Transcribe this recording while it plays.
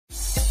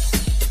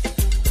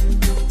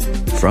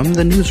From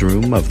the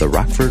newsroom of the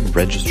Rockford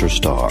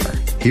Register-Star,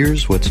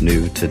 here's what's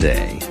new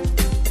today.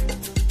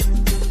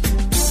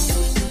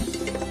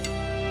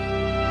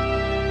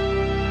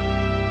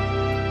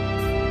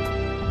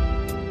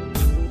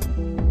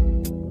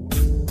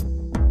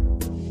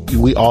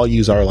 We all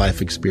use our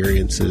life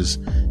experiences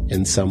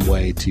in some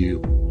way to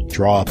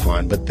draw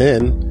upon. But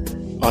then,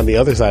 on the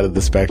other side of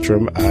the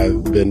spectrum,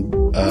 I've been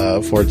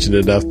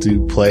fortunate enough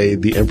to play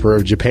the Emperor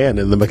of Japan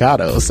in the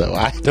Mikado. So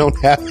I don't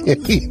have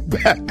any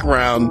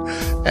background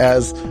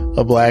as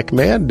a black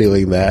man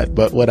doing that.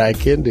 But what I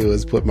can do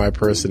is put my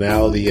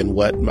personality and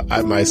what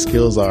my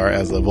skills are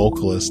as a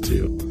vocalist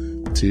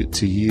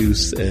to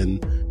use.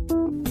 And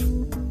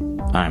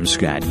I'm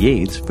Scott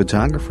Yates,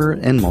 photographer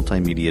and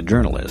multimedia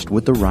journalist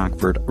with the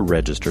Rockford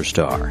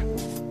Register-Star.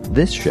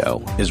 This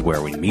show is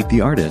where we meet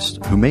the artists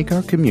who make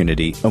our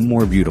community a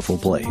more beautiful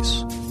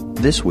place.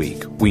 This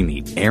week, we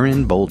meet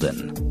Aaron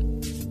Bolden.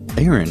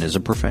 Aaron is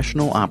a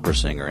professional opera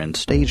singer and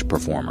stage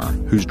performer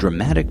whose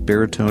dramatic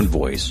baritone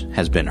voice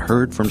has been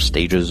heard from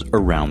stages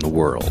around the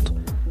world.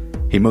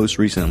 He most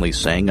recently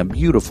sang a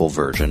beautiful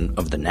version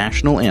of the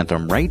national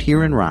anthem right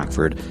here in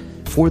Rockford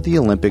for the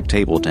Olympic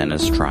table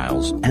tennis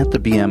trials at the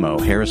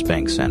BMO Harris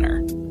Bank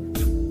Center.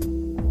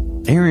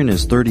 Aaron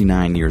is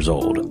 39 years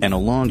old and a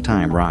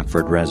longtime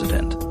Rockford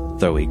resident,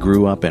 though he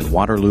grew up in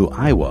Waterloo,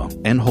 Iowa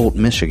and Holt,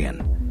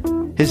 Michigan.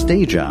 His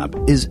day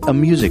job is a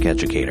music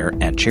educator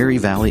at Cherry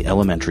Valley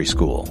Elementary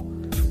School.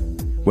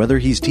 Whether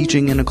he's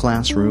teaching in a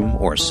classroom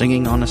or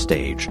singing on a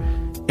stage,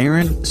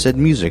 Aaron said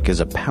music is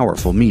a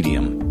powerful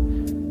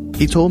medium.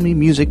 He told me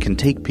music can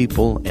take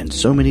people in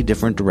so many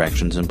different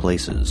directions and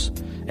places,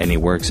 and he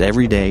works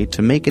every day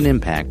to make an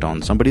impact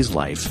on somebody's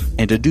life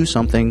and to do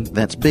something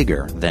that's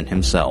bigger than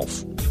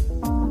himself.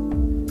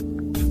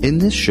 In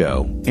this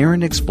show,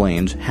 Aaron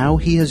explains how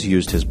he has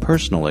used his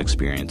personal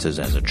experiences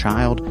as a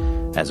child,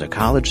 as a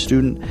college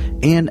student,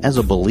 and as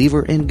a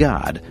believer in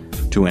God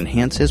to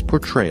enhance his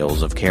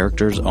portrayals of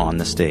characters on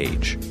the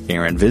stage.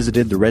 Aaron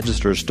visited the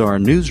Register-Star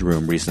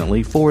newsroom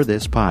recently for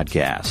this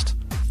podcast.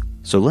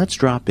 So let's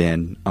drop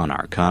in on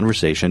our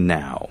conversation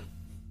now.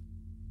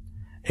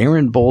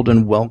 Aaron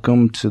Bolden,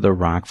 welcome to the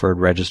Rockford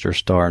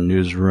Register-Star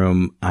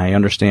newsroom. I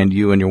understand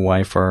you and your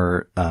wife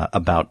are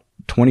about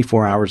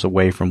 24 hours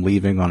away from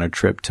leaving on a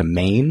trip to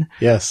Maine.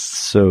 yes.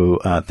 So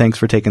thanks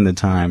for taking the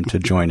time to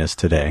join us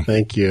today.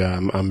 Thank you.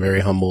 I'm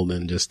very humbled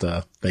and just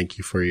thank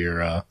you for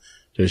your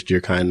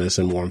kindness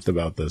and warmth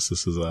about this.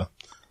 This is a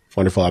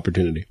wonderful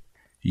opportunity.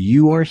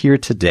 You are here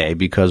today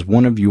because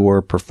one of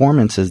your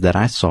performances that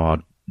I saw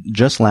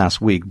just last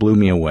week blew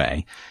me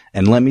away.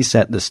 And let me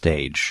set the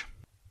stage.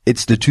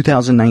 It's the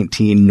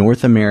 2019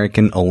 North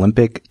American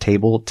Olympic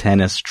Table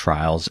Tennis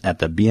Trials at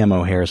the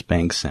BMO Harris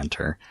Bank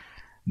Center.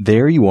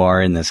 There you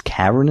are in this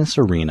cavernous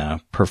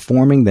arena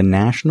performing the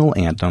national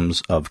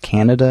anthems of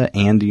Canada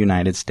and the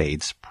United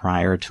States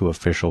prior to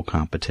official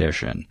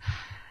competition.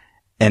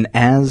 And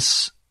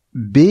as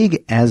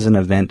big as an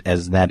event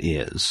as that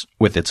is,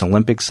 with its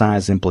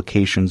Olympic-size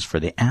implications for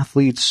the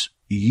athletes,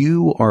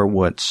 you are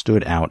what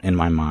stood out in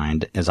my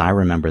mind as I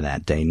remember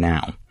that day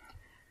now.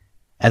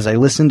 As I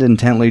listened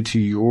intently to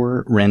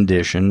your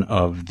rendition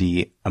of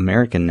the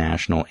American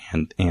national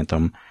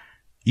anthem,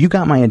 you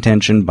got my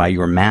attention by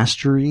your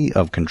mastery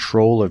of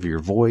control of your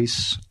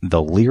voice,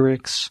 the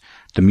lyrics,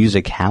 the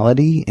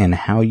musicality, and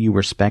how you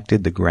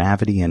respected the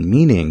gravity and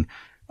meaning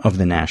of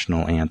the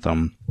national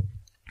anthem,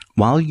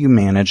 while you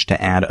managed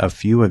to add a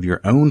few of your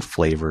own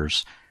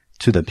flavors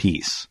to the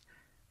piece.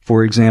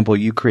 For example,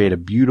 you create a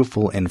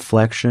beautiful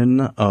inflection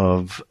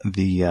of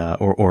the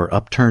or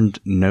upturned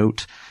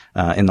note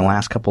in the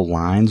last couple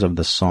lines of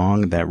the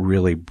song that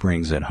really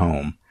brings it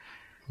home.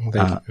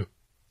 Thank you.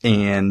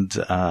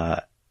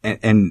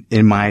 And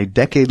in my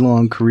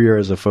decade-long career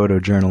as a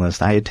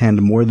photojournalist, I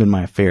attend more than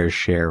my fair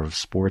share of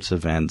sports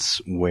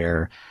events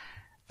where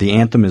the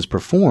anthem is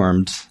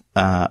performed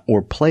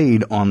or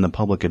played on the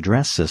public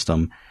address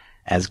system.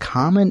 As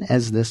common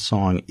as this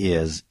song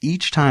is,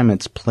 each time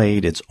it's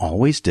played, it's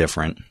always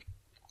different.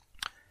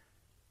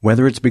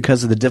 Whether it's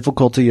because of the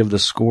difficulty of the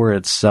score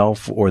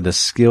itself or the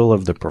skill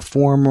of the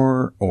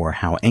performer or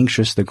how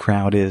anxious the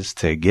crowd is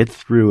to get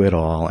through it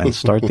all and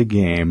start the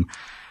game,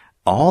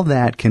 all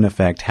that can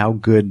affect how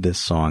good this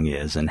song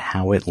is and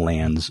how it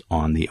lands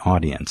on the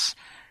audience.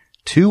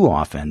 Too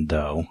often,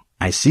 though,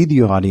 I see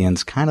the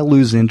audience kind of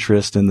lose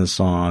interest in the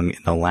song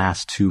in the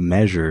last two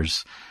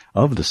measures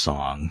of the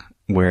song,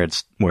 where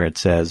it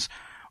says,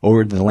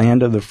 "Over the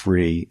land of the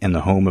free and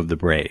the home of the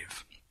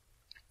brave."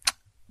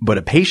 But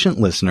a patient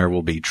listener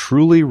will be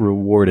truly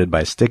rewarded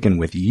by sticking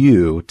with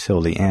you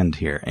till the end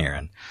here,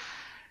 Aaron.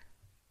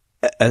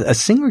 A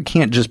singer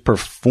can't just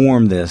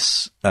perform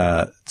this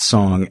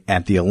song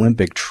at the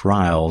Olympic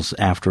trials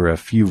after a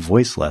few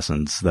voice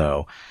lessons,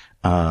 though.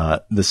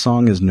 The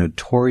song is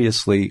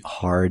notoriously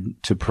hard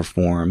to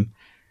perform.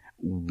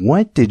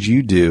 What did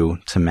you do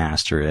to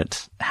master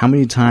it? How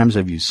many times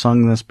have you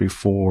sung this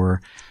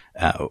before?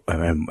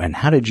 And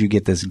how did you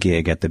get this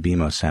gig at the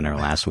BMO Center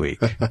last week?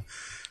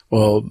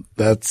 Well,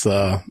 that's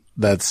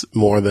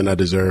more than I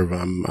deserve.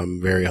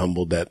 I'm very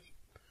humbled that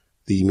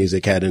the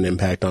music had an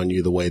impact on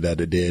you the way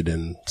that it did.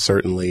 And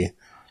certainly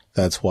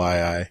that's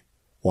why I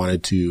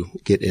wanted to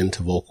get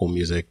into vocal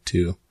music,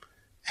 to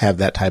have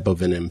that type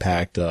of an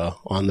impact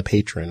on the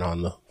patron,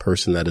 on the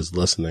person that is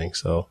listening.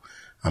 So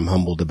I'm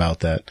humbled about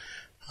that.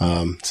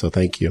 So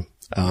thank you.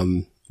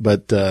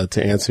 But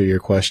to answer your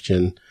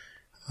question,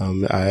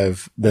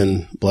 I've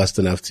been blessed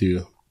enough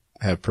to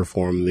have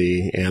performed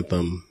the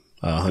anthem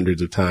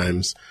hundreds of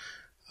times.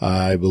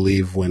 I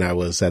believe when I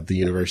was at the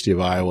University of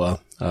Iowa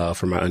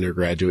for my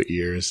undergraduate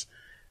years,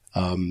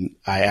 I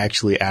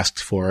actually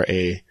asked for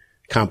a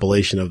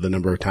compilation of the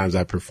number of times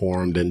I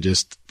performed, and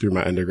just through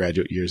my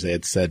undergraduate years, they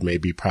had said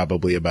maybe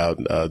probably about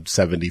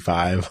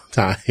 75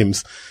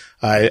 times.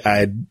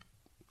 I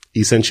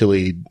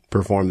essentially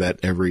performed at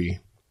every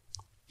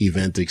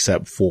event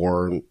except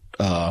for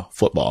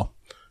football,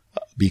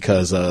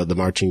 because the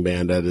marching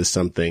band, that is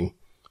something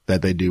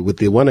that they do, with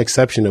the one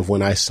exception of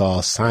when I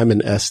saw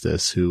Simon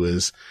Estes, who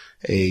is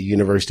a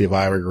University of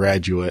Iowa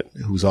graduate,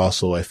 who's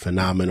also a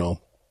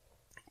phenomenal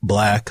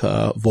Black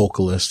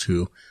vocalist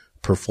who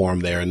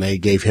performed there, and they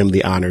gave him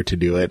the honor to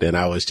do it. And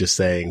I was just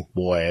saying,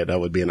 boy, that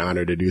would be an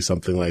honor to do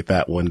something like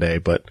that one day.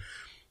 But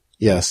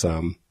yes,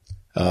 any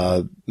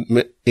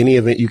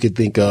event you could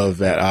think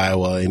of at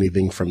Iowa,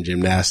 anything from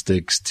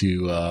gymnastics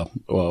to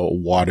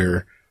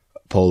water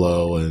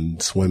polo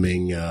and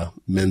swimming,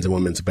 men's and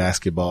women's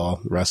basketball,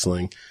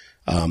 wrestling.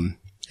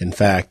 In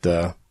fact,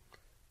 to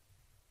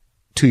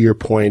your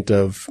point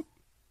of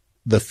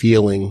the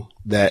feeling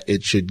that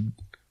it should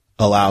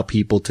allow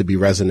people to be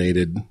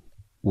resonated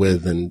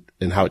with, and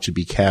how it should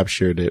be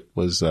captured, it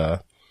was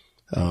a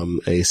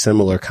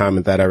similar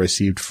comment that I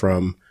received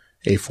from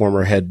a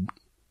former head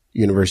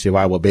University of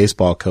Iowa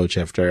baseball coach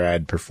after I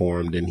had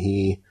performed, and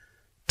he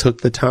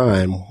took the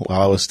time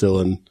while I was still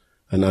an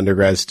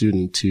undergrad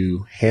student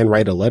to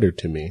handwrite a letter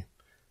to me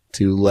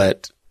to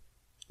let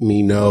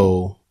me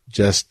know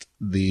just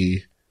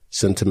the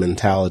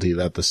sentimentality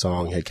that the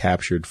song had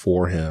captured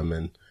for him.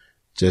 And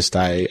just,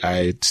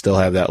 I still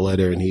have that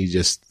letter, and he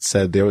just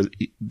said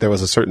there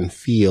was a certain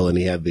feel, and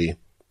he had the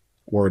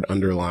word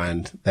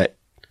underlined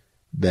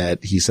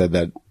that he said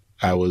that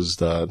I was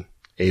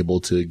able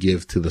to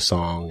give to the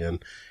song.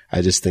 And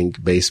I just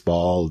think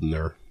baseball,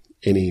 or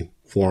any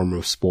form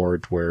of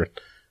sport where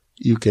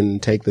you can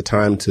take the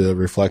time to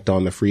reflect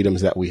on the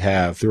freedoms that we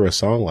have through a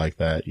song like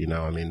that,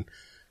 I mean,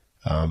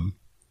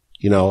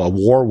 a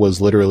war was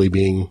literally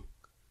being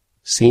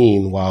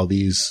seen while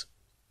these,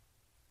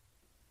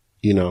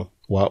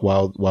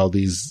 while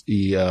these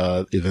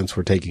events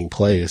were taking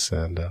place.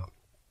 And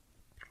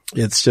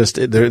it's just,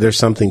 there's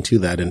something to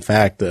that. In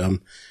fact,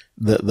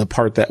 the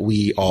part that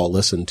we all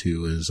listen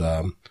to is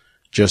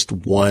just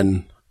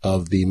one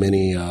of the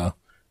many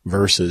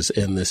verses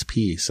in this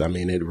piece. I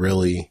mean, it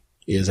really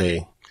is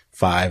a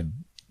 5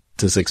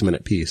 to 6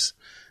 minute piece,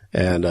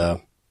 and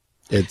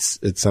it's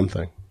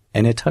something.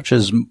 And it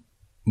touches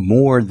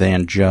more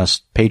than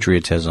just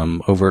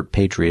patriotism, overt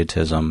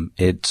patriotism.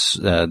 It's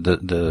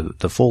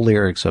the full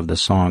lyrics of the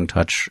song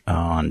touch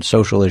on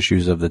social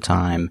issues of the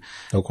time.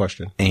 No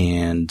question.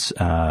 And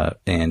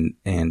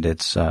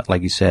it's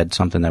like you said,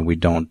 something that we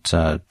don't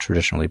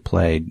traditionally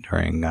play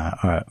during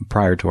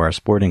prior to our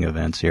sporting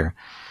events here.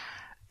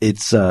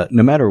 It's no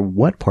matter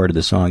what part of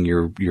the song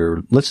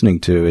you're listening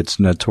to, it's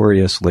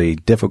notoriously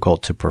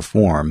difficult to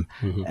perform.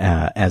 Mm-hmm.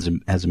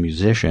 As a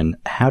musician.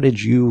 How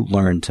did you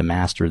learn to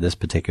master this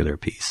particular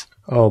piece?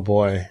 Oh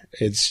boy,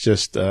 it's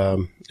just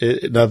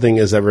nothing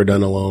is ever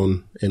done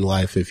alone in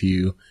life. If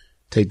you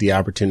take the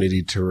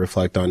opportunity to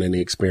reflect on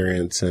any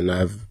experience, and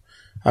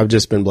I've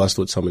just been blessed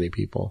with so many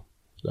people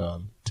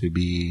to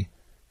be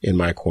in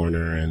my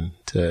corner and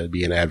to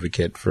be an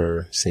advocate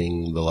for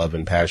seeing the love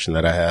and passion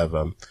that I have.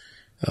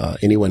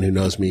 Anyone who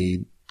knows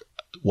me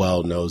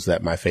well knows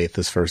that my faith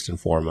is first and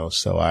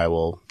foremost. So I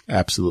will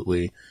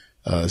absolutely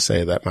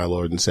say that my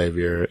Lord and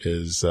Savior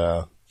is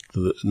the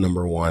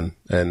number one,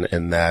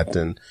 and that,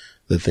 and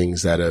the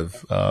things that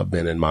have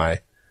been in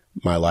my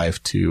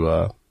life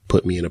to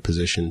put me in a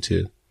position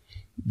to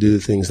do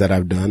the things that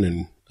I've done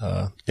and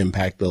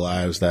impact the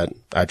lives that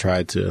I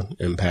try to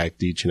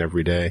impact each and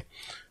every day.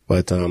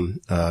 But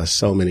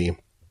so many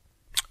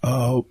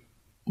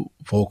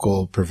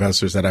vocal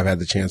professors that I've had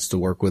the chance to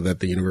work with at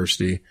the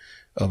University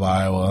of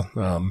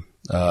Iowa,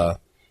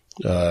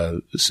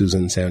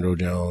 Susan Sandro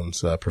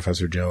Jones,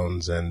 Professor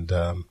Jones, and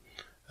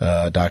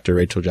Dr.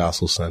 Rachel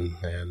Josselson,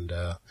 and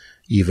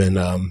even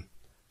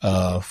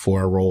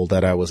for a role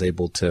that I was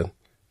able to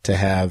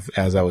have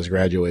as I was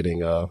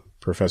graduating,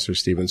 Professor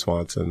Stephen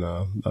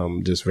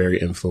Swanson, just very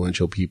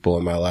influential people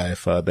in my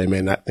life. They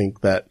may not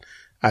think that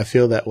I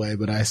feel that way,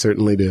 but I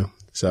certainly do.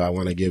 So I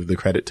want to give the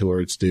credit to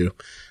where it's due.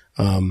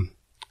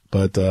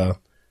 But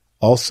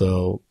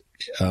also,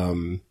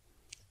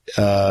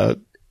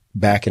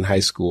 back in high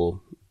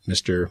school,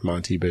 Mr.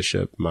 Monty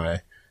Bishop,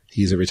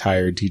 he's a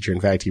retired teacher.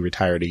 In fact, he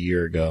retired a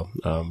year ago.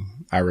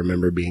 I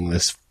remember being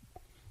this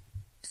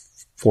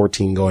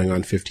 14 going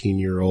on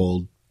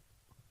 15-year-old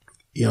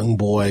young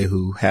boy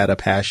who had a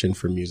passion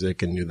for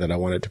music and knew that I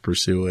wanted to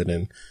pursue it.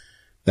 And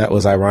that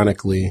was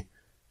ironically,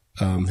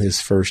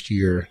 his first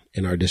year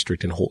in our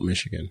district in Holt,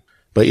 Michigan.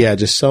 But yeah,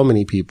 just so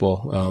many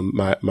people.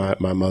 My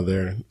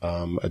mother,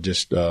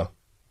 just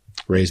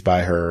raised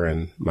by her,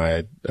 and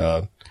my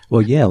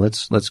well, yeah,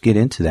 let's get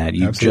into that.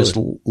 You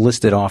Absolutely. just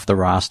listed off the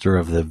roster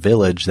of the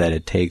village that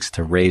it takes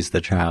to raise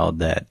the child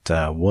that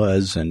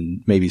was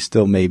and maybe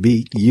still may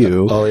be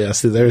you. Oh yeah,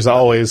 so there will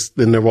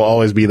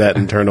always be that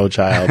internal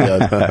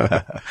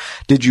child.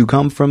 Did you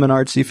come from an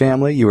artsy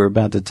family? You were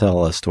about to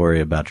tell a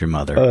story about your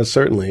mother.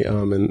 Certainly.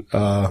 And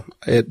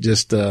it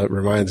just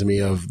reminds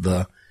me of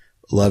the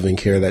love and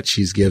care that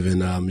she's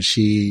given.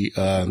 She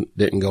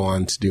didn't go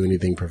on to do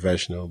anything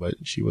professional, but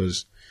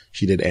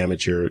she did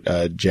amateur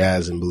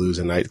jazz and blues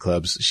and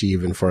nightclubs. She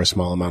even, for a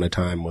small amount of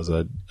time, was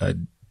a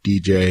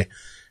DJ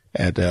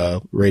at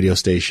a radio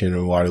station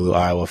in Waterloo,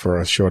 Iowa for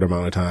a short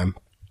amount of time.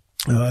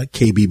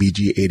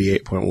 KBBG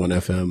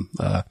 88.1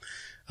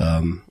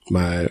 FM.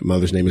 My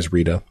mother's name is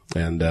Rita.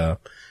 And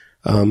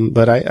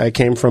but I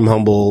came from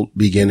humble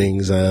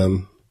beginnings.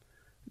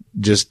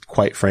 Just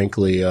quite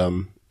frankly,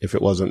 if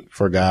it wasn't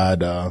for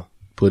God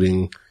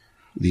putting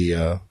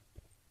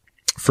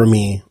for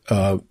me,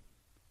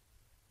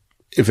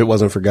 if it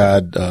wasn't for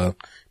God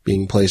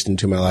being placed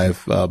into my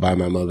life by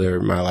my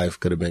mother, my life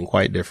could have been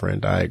quite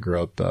different. I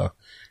grew up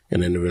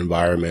in an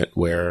environment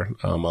where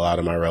a lot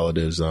of my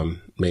relatives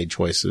made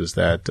choices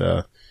that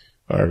are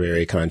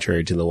very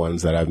contrary to the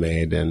ones that I've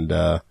made. And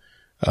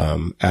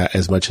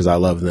as much as I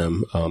love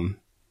them,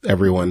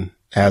 everyone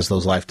has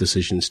those life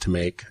decisions to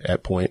make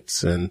at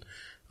points. And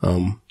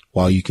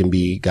while you can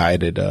be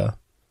guided, I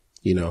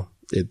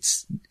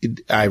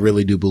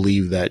really do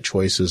believe that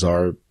choices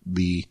are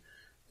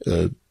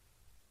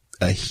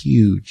a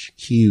huge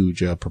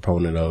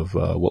proponent of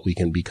what we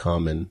can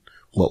become and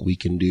what we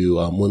can do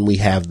when we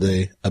have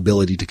the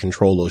ability to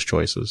control those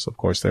choices. Of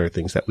course, there are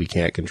things that we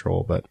can't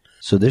control, but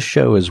so this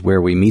show is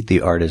where we meet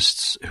the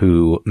artists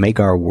who make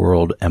our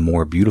world a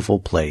more beautiful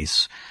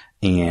place.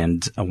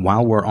 And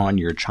while we're on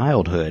your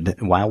childhood,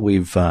 while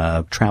we've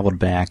traveled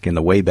back in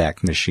the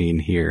Wayback Machine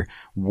here,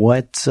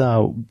 what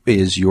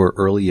is your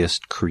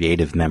earliest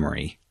creative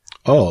memory?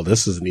 Oh,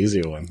 this is an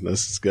easier one.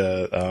 This is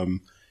good.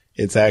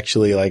 It's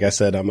actually, like I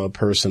said, I'm a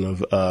person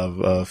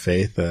of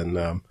faith,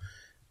 and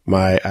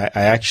I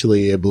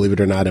actually, believe it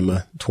or not, I'm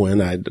a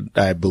twin.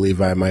 I believe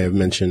I might have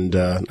mentioned,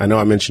 I know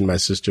I mentioned my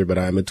sister, but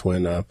I'm a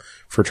twin,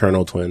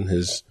 fraternal twin.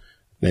 His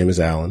name is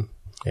Alan,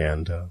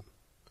 and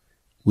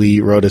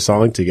we wrote a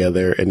song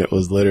together, and it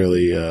was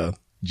literally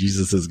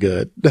Jesus is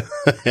good.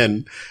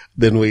 And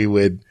then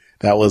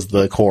that was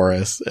the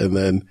chorus, and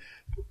then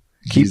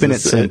keeping it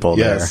simple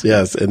there.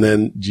 Yes. And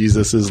then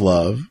Jesus is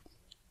love,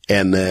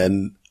 and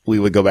then we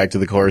would go back to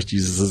the chorus,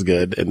 Jesus is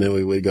good. And then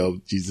we would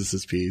go, Jesus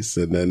is peace.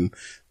 And then,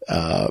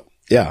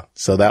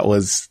 so that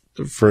was,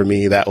 for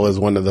me, that was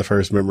one of the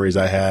first memories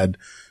I had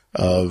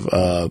of,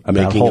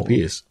 making a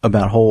piece.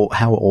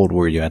 How old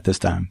were you at this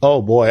time?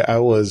 Oh boy, I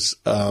was,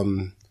 let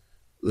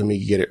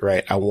me get it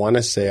right. I want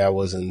to say I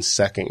was in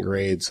second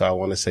grade. So I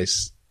want to say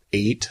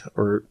 8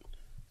 or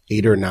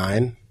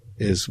 9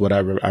 is what I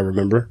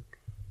remember.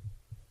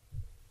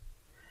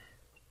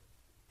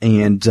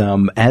 And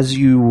as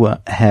you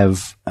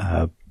have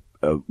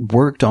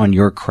worked on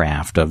your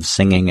craft of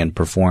singing and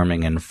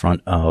performing in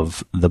front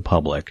of the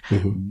public,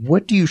 mm-hmm.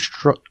 what do you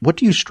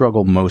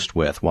struggle most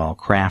with while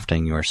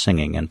crafting your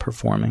singing and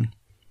performing?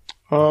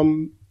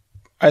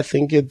 I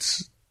think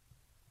it's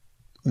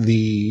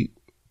the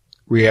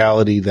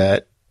reality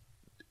that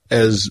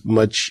as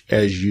much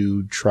as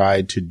you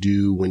try to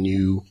do when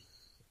you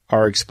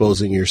are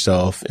exposing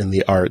yourself in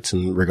the arts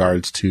in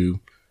regards to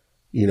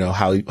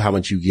how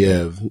much you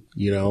give,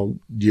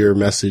 your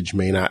message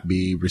may not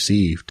be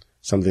received.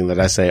 Something that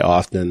I say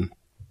often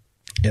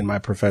in my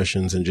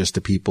professions and just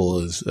to people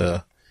is,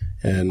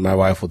 and my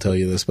wife will tell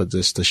you this, but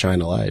just to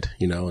shine a light,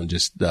 and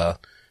just,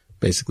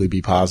 basically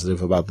be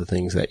positive about the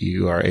things that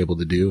you are able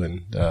to do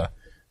and,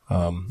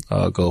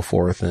 go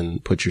forth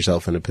and put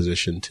yourself in a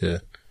position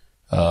to,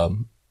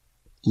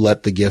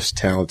 let the gifts,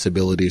 talents,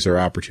 abilities, or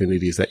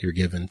opportunities that you're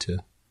given to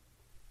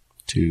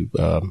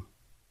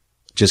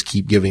just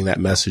keep giving that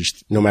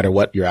message no matter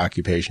what your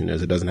occupation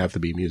is. It doesn't have to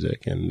be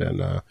music.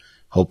 And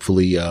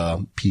hopefully,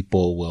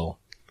 people will,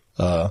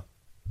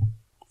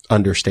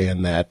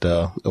 understand that,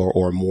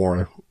 or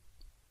more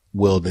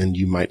will than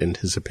you might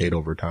anticipate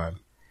over time.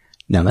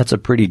 Now, that's a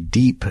pretty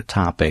deep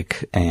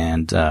topic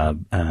and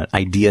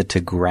idea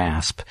to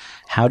grasp.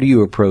 How do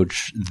you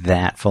approach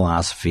that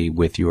philosophy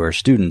with your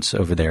students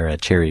over there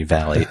at Cherry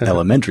Valley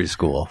Elementary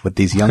School with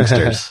these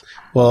youngsters?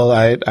 Well,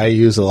 I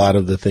use a lot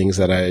of the things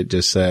that I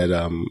just said.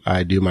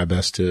 I do my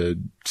best to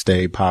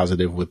stay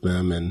positive with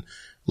them and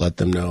let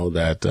them know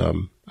that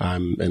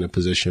I'm in a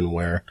position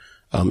where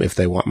if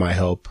they want my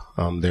help,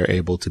 they're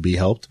able to be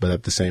helped. But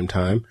at the same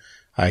time,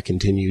 I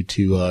continue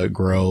to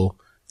grow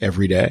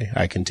every day.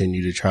 I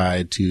continue to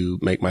try to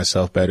make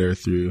myself better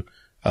through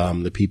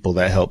the people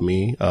that help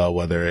me,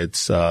 whether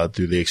it's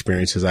through the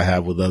experiences I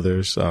have with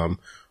others,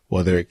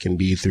 whether it can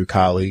be through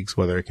colleagues,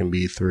 whether it can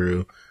be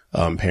through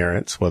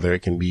parents, whether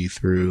it can be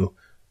through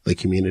the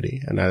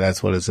community. And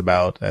that's what it's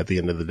about at the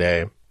end of the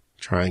day.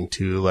 trying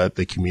to let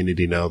the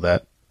community know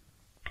that,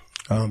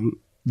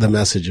 the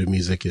message of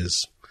music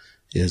is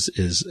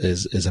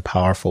a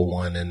powerful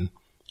one, and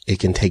it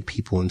can take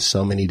people in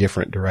so many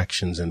different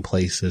directions and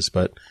places,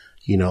 but,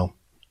 you know,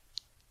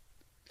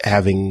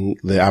 having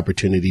the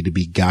opportunity to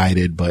be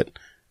guided, but,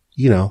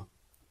 you know,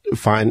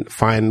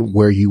 find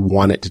where you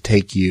want it to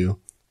take you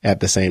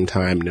at the same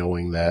time,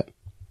 knowing that,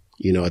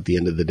 you know, at the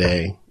end of the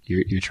day,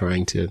 you're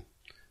trying to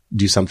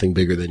do something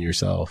bigger than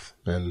yourself.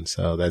 And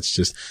so that's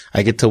just,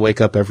 I get to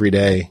wake up every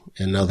day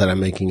and know that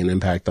I'm making an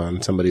impact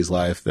on somebody's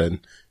life,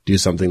 then do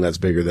something that's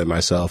bigger than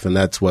myself. And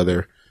that's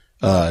whether,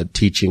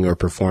 teaching or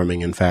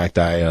performing. In fact,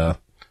 I,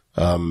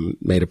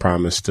 made a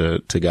promise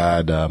to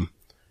God,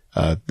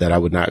 that I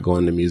would not go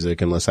into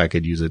music unless I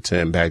could use it to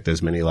impact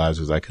as many lives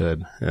as I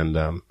could.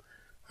 And,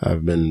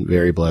 I've been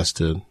very blessed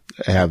to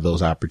have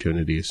those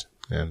opportunities.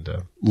 And,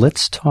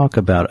 let's talk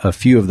about a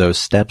few of those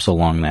steps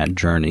along that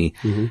journey.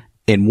 Mm-hmm.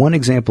 In one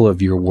example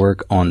of your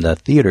work on the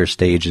theater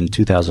stage in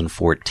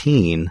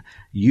 2014,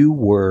 you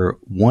were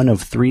one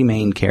of three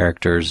main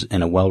characters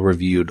in a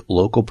well-reviewed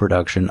local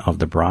production of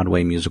the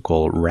Broadway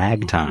musical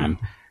Ragtime.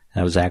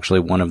 That was actually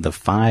one of the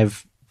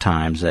 5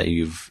 times that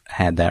you've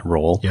had that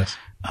role. Yes.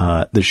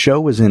 The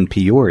show was in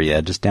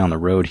Peoria, just down the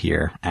road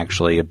here,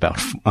 actually about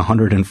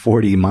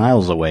 140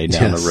 miles away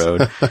down the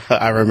road.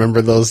 I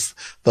remember those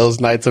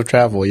nights of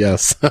travel,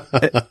 yes.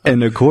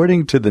 And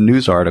according to the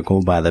news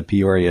article by the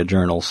Peoria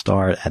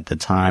Journal-Star at the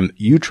time,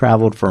 you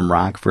traveled from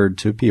Rockford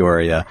to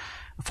Peoria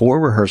for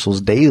rehearsals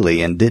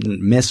daily and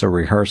didn't miss a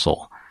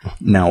rehearsal.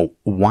 Now,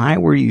 why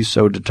were you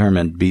so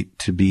determined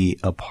to be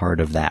a part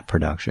of that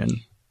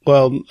production?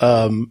 Well,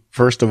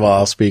 first of all,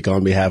 I'll speak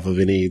on behalf of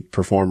any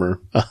performer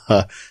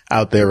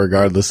out there,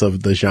 regardless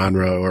of the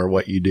genre or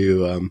what you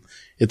do.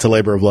 It's a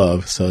labor of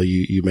love. So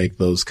you make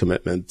those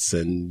commitments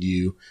and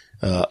you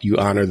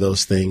honor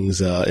those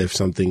things. If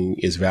something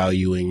is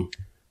valuing,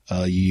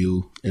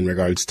 you in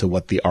regards to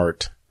what the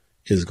art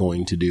is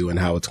going to do and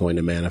how it's going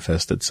to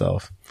manifest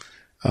itself.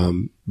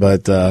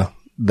 But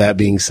that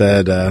being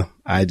said,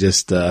 I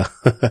just,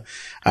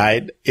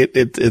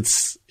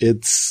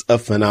 it's a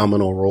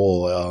phenomenal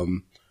role.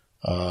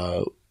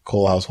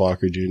 Cole House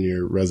Walker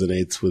Jr.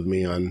 resonates with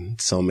me on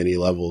so many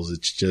levels.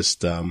 It's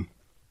just, no,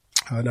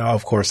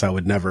 of course I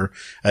would never,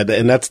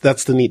 and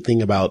that's the neat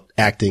thing about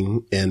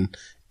acting and,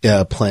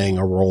 playing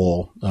a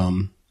role,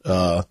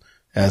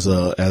 as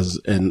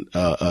an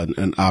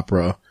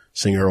opera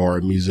singer or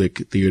a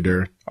music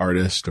theater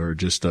artist or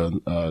just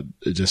a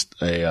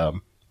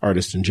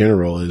artist in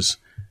general is,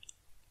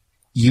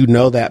 you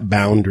know, that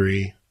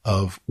boundary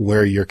of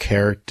where your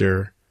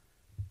character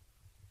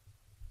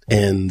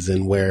ends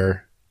and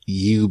where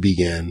you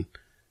begin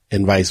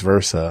and vice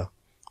versa.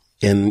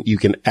 And you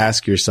can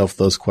ask yourself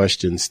those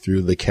questions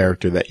through the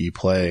character that you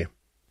play.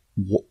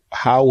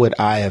 How would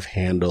I have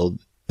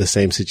handled the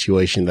same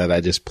situation that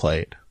I just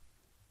played?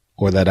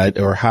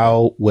 Or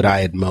how would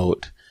I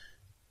emote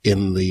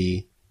in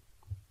the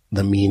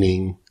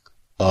meaning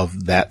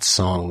of that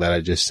song that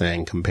I just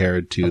sang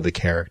compared to the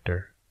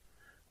character?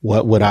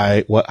 How would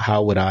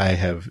I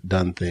have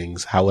done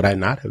things? How would I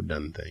not have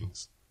done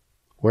things?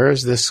 Where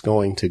is this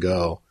going to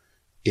go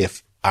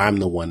if I'm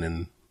the one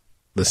in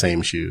the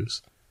same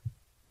shoes?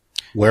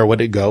 Where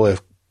would it go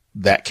if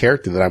that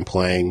character that I'm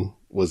playing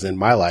was in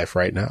my life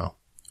right now?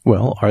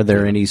 Well, are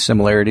there any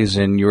similarities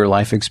in your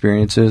life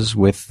experiences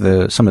with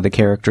some of the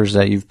characters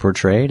that you've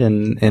portrayed?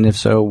 And if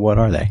so, what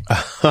are they?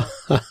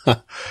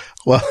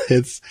 Well,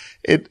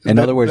 in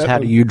other words, how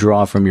do you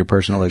draw from your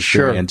personal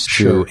experience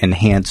to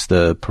enhance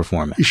the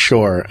performance?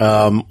 Sure.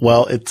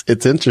 Well,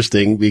 it's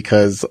interesting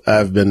because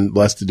I've been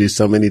blessed to do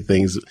so many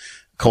things.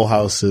 Cole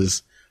House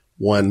is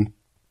one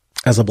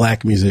as a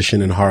Black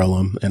musician in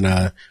Harlem. And,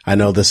 I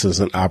know this is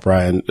an opera.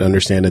 I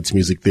understand it's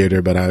music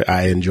theater, but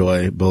I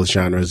enjoy both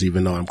genres,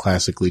 even though I'm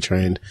classically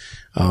trained.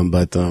 A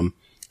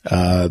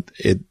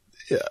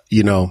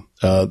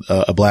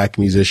Black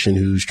musician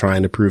who's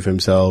trying to prove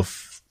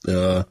himself,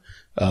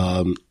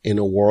 in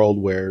a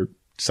world where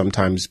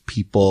sometimes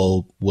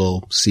people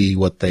will see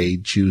what they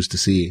choose to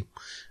see.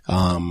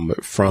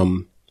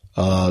 From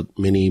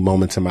many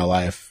moments in my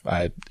life,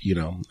 I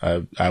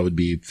would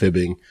be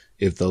fibbing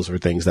if those were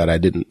things that I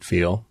didn't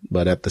feel.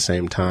 But at the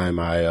same time,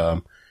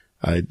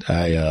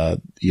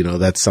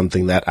 that's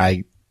something that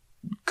I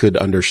could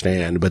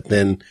understand. But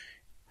then,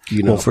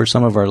 well, for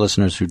some of our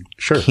listeners who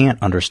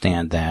can't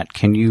understand that,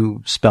 can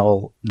you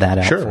spell that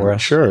out for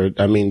us? Sure.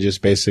 I mean,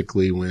 just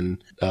basically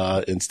when,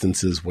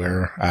 instances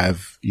where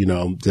I've,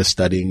 just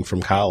studying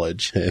from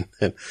college and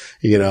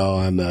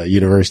on the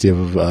University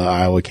of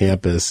Iowa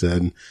campus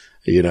and,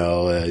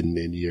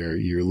 and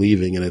you're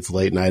leaving and it's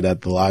late night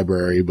at the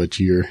library, but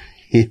you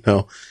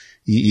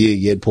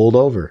get pulled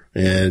over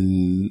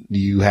and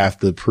you have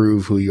to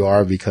prove who you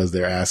are because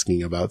they're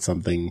asking about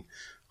something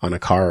on a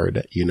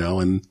card,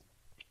 and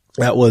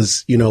that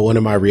was, one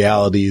of my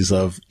realities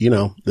of,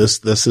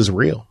 this is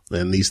real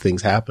and these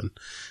things happen.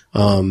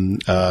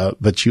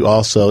 But you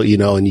also,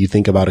 and you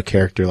think about a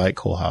character like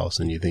Cole House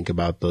and you think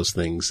about those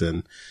things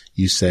and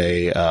you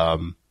say,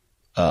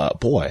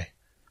 boy,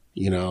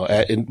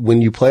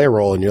 when you play a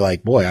role and you're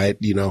like, boy,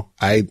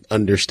 I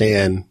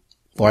understand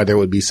why there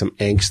would be some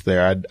angst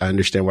there. I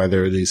understand why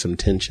there would be some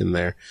tension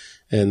there.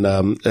 And,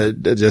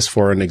 just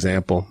for an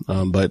example,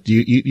 but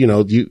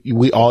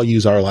we all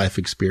use our life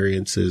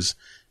experiences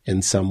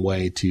in some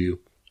way to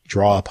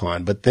draw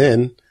upon. But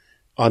then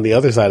on the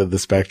other side of the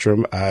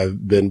spectrum,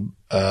 I've been,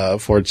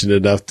 fortunate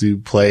enough to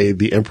play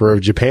the Emperor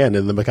of Japan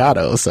in the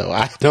Mikado. So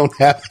I don't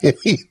have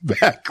any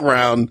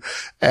background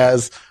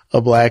as a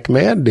black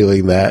man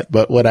doing that.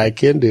 But what I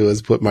can do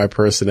is put my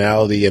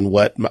personality and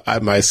what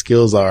my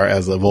skills are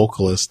as a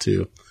vocalist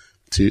to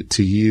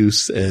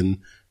use. And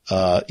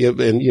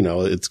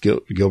it's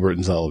Gilbert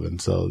and Sullivan.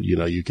 So,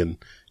 you can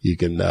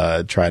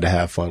try to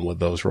have fun with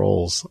those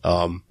roles.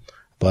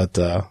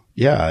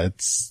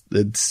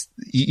 It's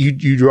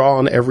you draw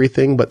on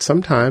everything, but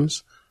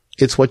sometimes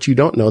it's what you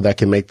don't know that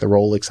can make the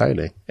role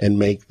exciting and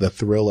make the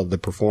thrill of the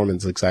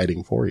performance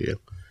exciting for you.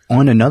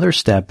 On another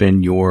step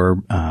in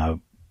your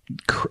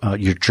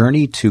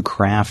journey to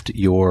craft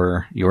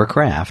your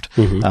craft,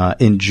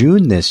 in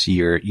June this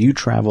year, you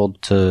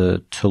traveled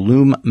to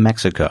Tulum,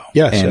 Mexico.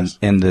 Yes.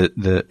 And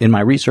in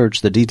my research,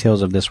 the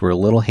details of this were a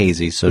little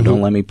hazy, so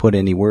don't let me put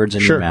any words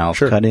in your mouth.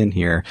 Sure. Cut in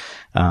here.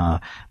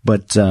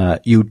 But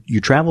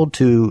you traveled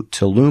to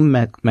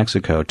Tulum,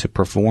 Mexico to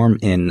perform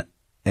in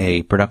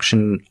a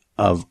production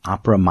of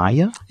Opera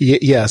Maya?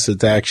 Yes,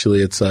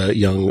 it's a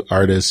young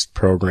artist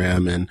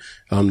program. And,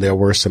 there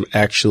were some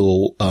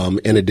actual,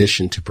 in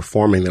addition to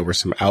performing, there were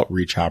some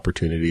outreach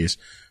opportunities,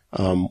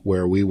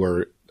 where we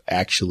were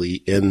actually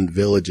in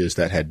villages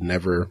that had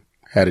never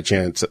had a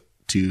chance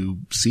to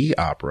see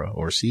opera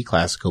or see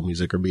classical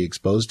music or be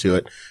exposed to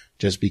it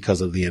just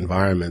because of the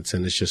environments.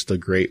 And it's just a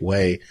great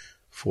way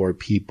for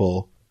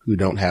people who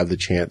don't have the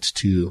chance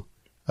to,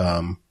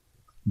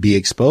 be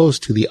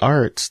exposed to the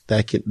arts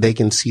that they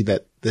can see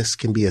that this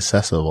can be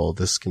accessible.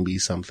 This can be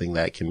something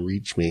that can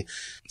reach me.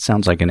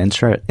 Sounds like an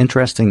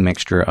interesting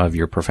mixture of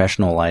your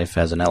professional life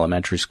as an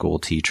elementary school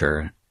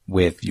teacher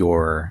with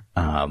your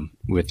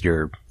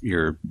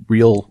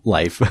real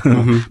life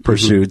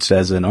pursuits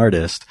as an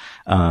artist,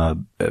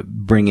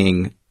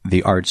 bringing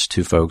the arts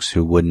to folks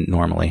who wouldn't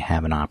normally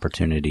have an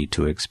opportunity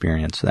to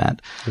experience that.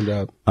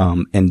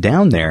 And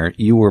down there,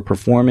 you were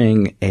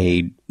performing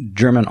a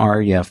German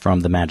aria from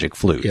the Magic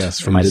Flute. Yes,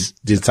 from the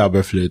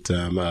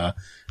Zauberflöte.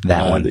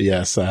 That one.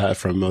 Yes,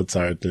 from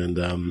Mozart.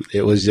 And,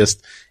 it was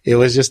just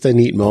a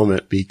neat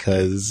moment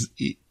because,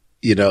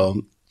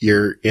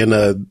 you're in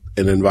an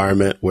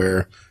environment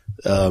where,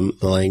 the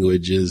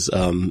language is,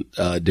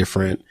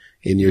 different.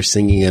 And you're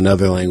singing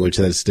another language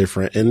that's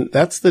different. And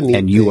that's the neat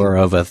And you thing. are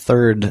of a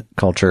third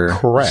culture.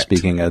 Correct.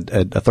 Speaking a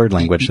third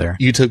language there.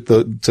 You took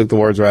the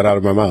words right out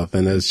of my mouth.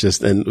 And it's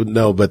just,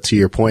 but to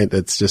your point,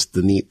 that's just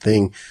the neat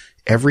thing.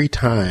 Every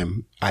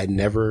time I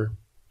never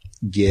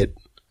get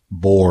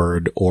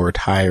bored or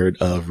tired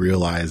of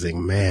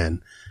realizing,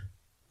 man,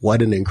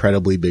 what an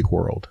incredibly big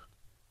world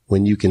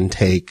when you can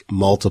take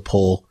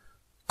multiple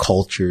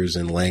cultures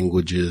and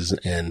languages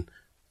and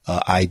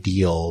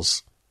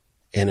ideals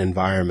and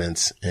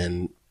environments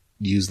and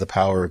use the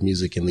power of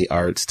music and the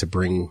arts to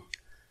bring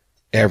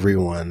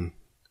everyone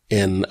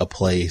in a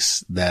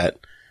place that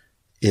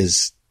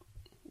is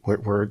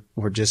we're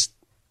just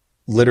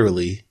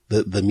literally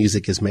the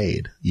music is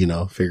made,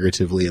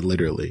 figuratively and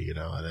literally,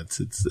 and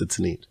it's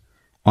neat.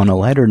 On a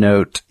lighter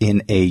note,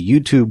 in a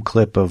YouTube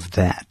clip of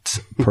that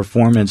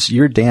performance,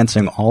 you're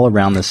dancing all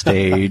around the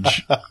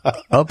stage,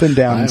 up and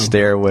down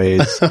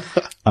stairways.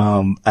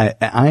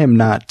 I am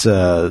not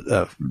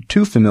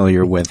too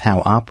familiar with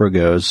how opera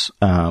goes,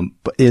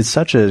 but is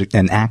such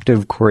an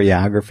active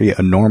choreography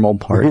a normal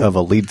part of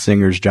a lead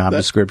singer's job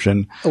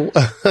description?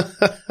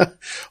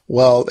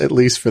 Well, at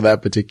least for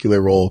that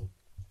particular role.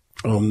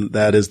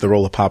 That is the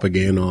role of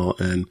Papageno,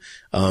 and,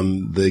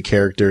 the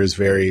character is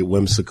very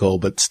whimsical,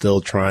 but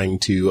still trying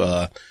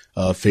to,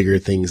 figure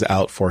things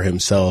out for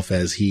himself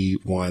as he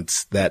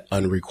wants that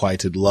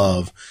unrequited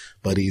love,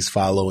 but he's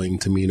following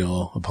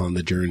Tamino upon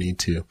the journey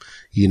to,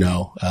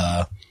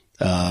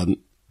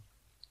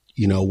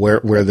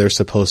 where they're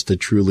supposed to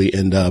truly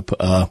end up,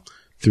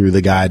 through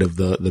the guide of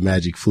the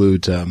Magic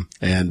Flute.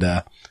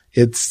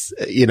 It's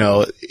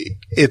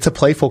a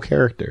playful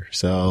character.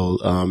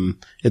 So,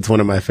 it's one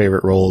of my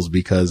favorite roles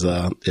because,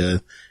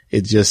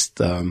 it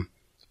just, I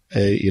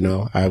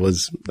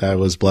was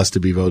blessed to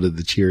be voted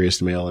the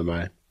cheeriest male in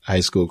my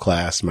high school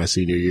class, my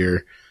senior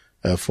year,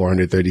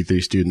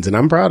 433 students. And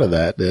I'm proud of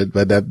that.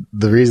 But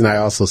the reason I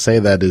also say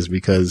that is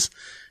because,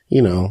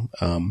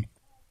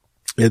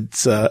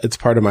 it's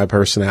part of my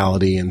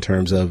personality in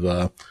terms of,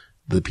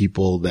 the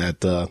people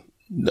that,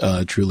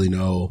 truly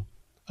know,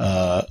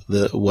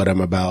 what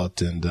I'm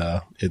about. And,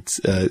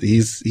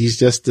 he's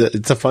just,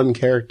 it's a fun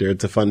character.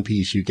 It's a fun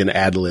piece. You can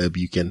ad lib,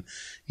 you can,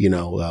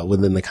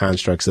 within the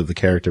constructs of the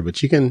character,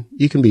 but you can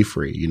be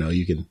free,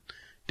 you can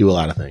do a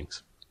lot of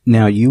things.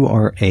 Now, you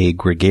are a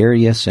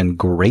gregarious and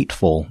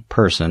grateful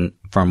person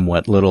from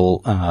what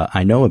little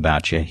I know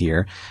about you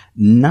here.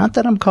 Not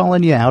that I'm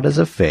calling you out as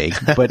a fake,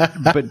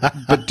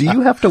 but do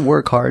you have to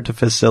work hard to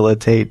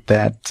facilitate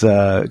that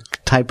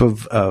type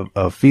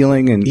of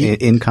feeling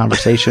in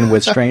conversation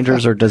with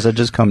strangers, or does it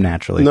just come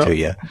naturally to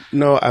you?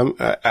 No,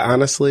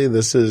 honestly,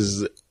 this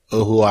is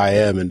who I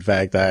am. In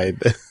fact,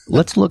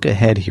 Let's look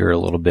ahead here a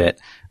little bit.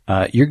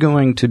 You're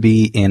going to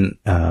be in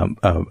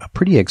a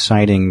pretty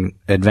exciting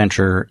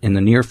adventure in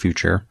the near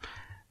future.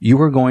 You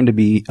are going to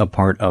be a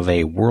part of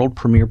a world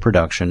premiere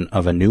production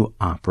of a new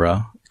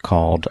opera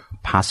called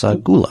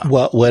Pascagoula.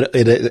 Well, what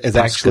it is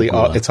actually,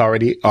 it's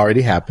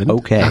already happened.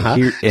 Okay.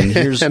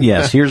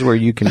 Here's where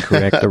you can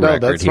correct the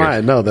record. That's here.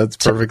 Fine. No, that's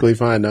perfectly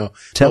fine. No.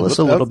 Tell us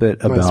a little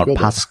bit about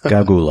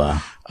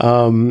Pascagoula.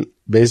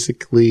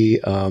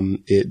 Basically,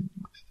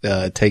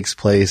 it takes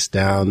place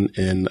down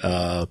in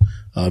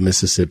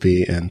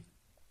Mississippi, and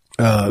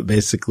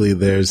basically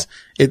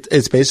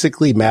it's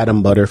basically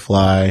Madame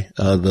Butterfly,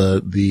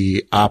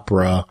 the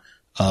opera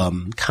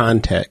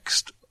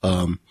context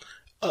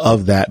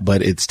of that,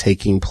 but it's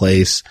taking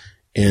place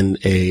in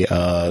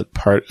a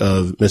part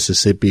of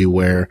Mississippi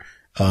where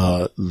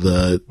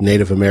the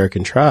Native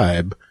American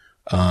tribe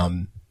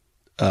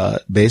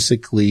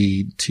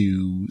basically,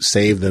 to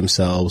save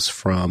themselves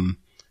from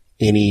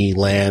any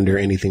land or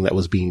anything that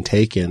was being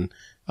taken,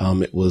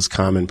 it was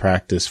common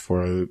practice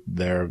for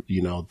their,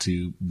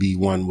 to be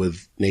one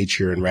with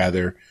nature and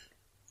rather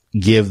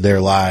give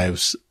their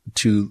lives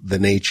to the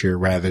nature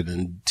rather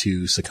than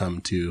to succumb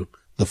to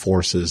the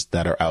forces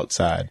that are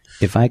outside.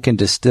 If I can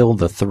distill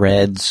the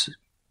threads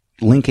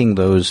linking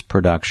those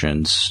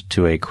productions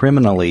to a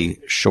criminally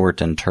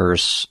short and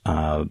terse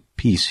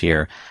piece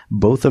here,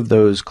 both of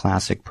those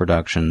classic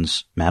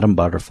productions, Madame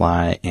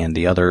Butterfly and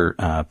the other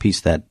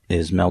piece that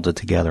is melded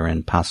together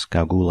in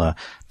Pascagoula,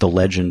 The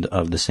Legend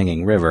of the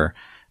Singing River,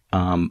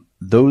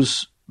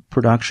 those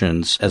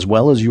productions, as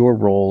well as your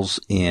roles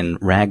in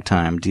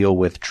Ragtime, deal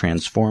with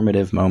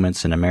transformative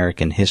moments in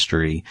American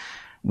history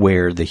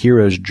where the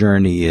hero's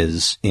journey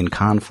is in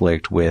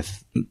conflict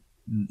with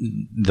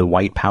the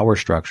white power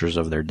structures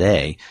of their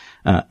day.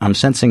 I'm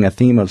sensing a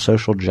theme of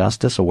social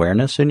justice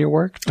awareness in your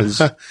work. Does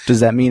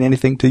that mean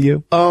anything to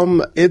you?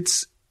 And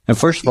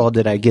first of all,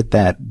 did I get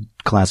that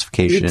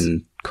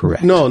classification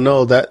correct?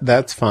 No,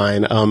 that's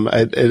fine.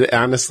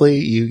 Honestly,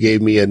 you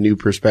gave me a new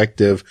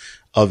perspective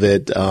of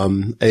it. I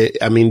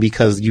mean,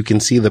 because you can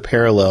see the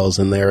parallels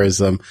and there is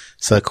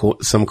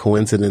some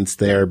coincidence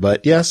there.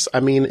 But yes,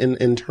 I mean,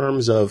 in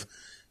terms of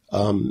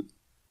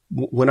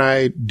when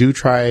I do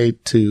try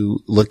to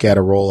look at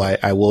a role,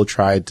 I will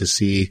try to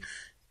see,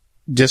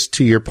 just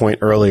to your point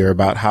earlier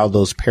about how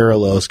those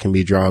parallels can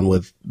be drawn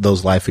with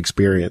those life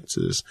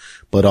experiences,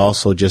 but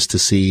also just to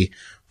see,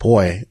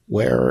 boy,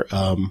 where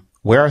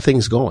are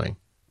things going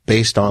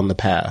based on the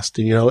past?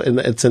 And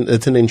it's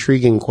an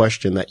intriguing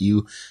question that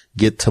you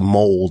get to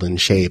mold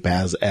and shape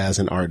as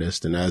an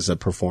artist and as a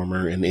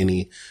performer in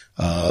any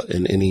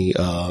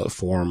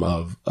form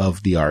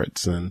of the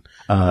arts. And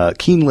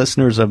keen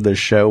listeners of the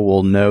show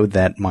will know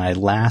that my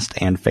last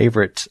and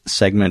favorite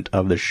segment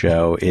of the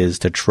show is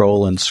to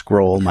troll and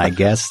scroll my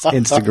guest's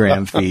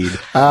Instagram feed.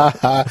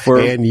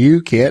 And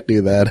you can't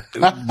do that.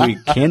 We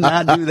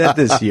cannot do that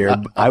this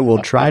year. I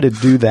will try to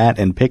do that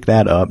and pick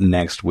that up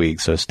next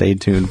week, so stay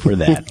tuned for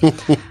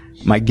that.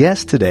 My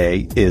guest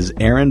today is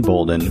Aaron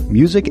Bolden,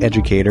 music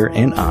educator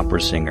and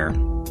opera singer.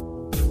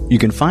 You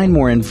can find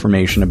more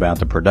information about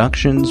the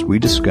productions we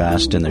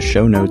discussed in the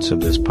show notes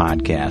of this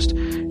podcast.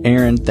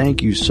 Aaron,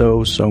 thank you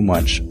so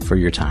much for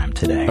your time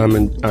today.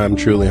 I'm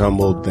truly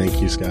humbled.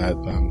 Thank you,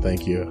 Scott.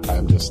 Thank you.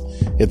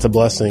 It's a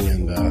blessing,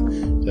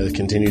 and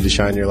continue to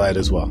shine your light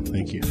as well.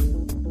 Thank you.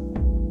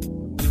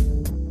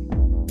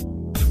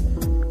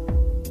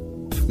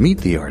 Meet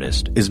the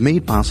Artist is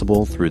made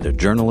possible through the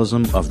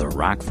journalism of the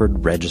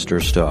Rockford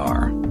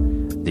Register-Star.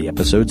 The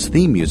episode's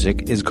theme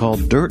music is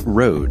called Dirt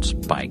Roads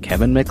by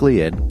Kevin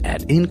McLeod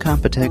at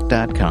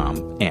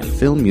Incompetech.com and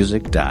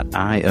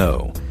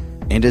filmmusic.io,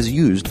 and is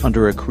used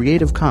under a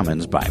Creative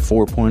Commons by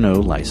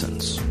 4.0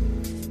 license.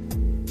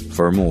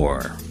 For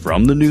more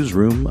from the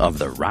newsroom of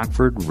the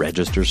Rockford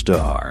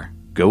Register-Star,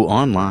 go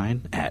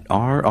online at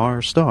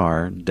rrstar.com.